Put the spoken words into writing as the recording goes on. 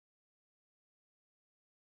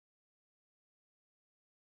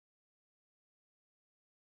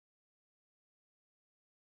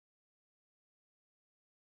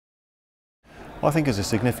Well, I think as a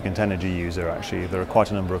significant energy user, actually, there are quite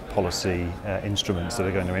a number of policy instruments that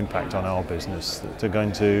are going to impact on our business that are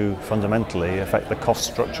going to fundamentally affect the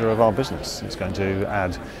cost structure of our business. It's going to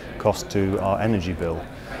add cost to our energy bill.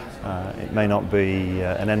 It may not be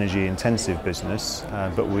an energy-intensive business,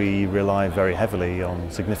 but we rely very heavily on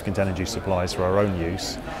significant energy supplies for our own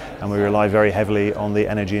use, and we rely very heavily on the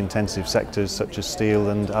energy-intensive sectors such as steel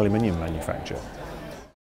and aluminium manufacture.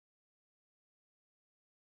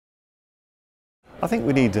 I think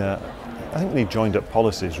we need joined-up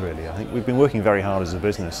policies, really. I think we've been working very hard as a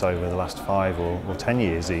business over the last 5 or 10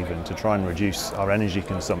 years even to try and reduce our energy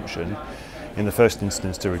consumption, in the first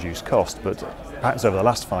instance to reduce cost, but perhaps over the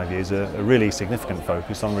last 5 years a really significant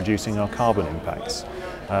focus on reducing our carbon impacts,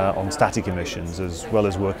 on static emissions, as well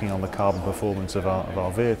as working on the carbon performance of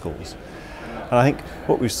our vehicles. And I think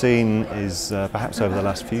what we've seen is perhaps over the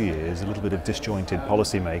last few years a little bit of disjointed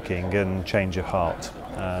policy making and change of heart.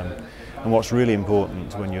 And what's really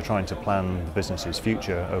important when you're trying to plan the business's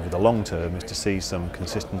future over the long term is to see some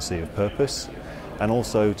consistency of purpose, and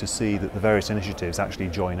also to see that the various initiatives actually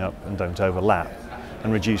join up and don't overlap,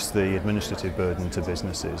 and reduce the administrative burden to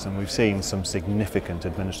businesses. And we've seen some significant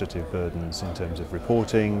administrative burdens in terms of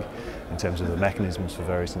reporting, in terms of the mechanisms for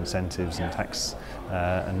various incentives and tax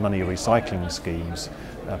and money recycling schemes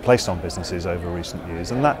placed on businesses over recent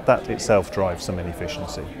years, and that itself drives some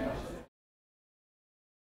inefficiency.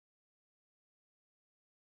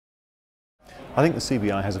 I think the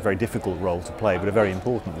CBI has a very difficult role to play, but a very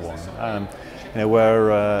important one.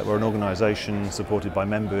 We're an organisation supported by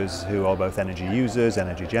members who are both energy users,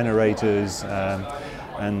 energy generators,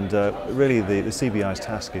 and really the CBI's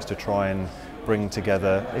task is to try and bring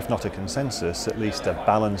together, if not a consensus, at least a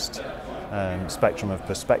balanced spectrum of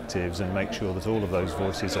perspectives, and make sure that all of those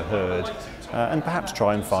voices are heard, and perhaps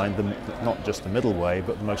try and find not just the middle way,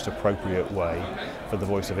 but the most appropriate way for the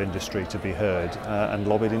voice of industry to be heard and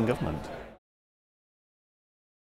lobbied in government.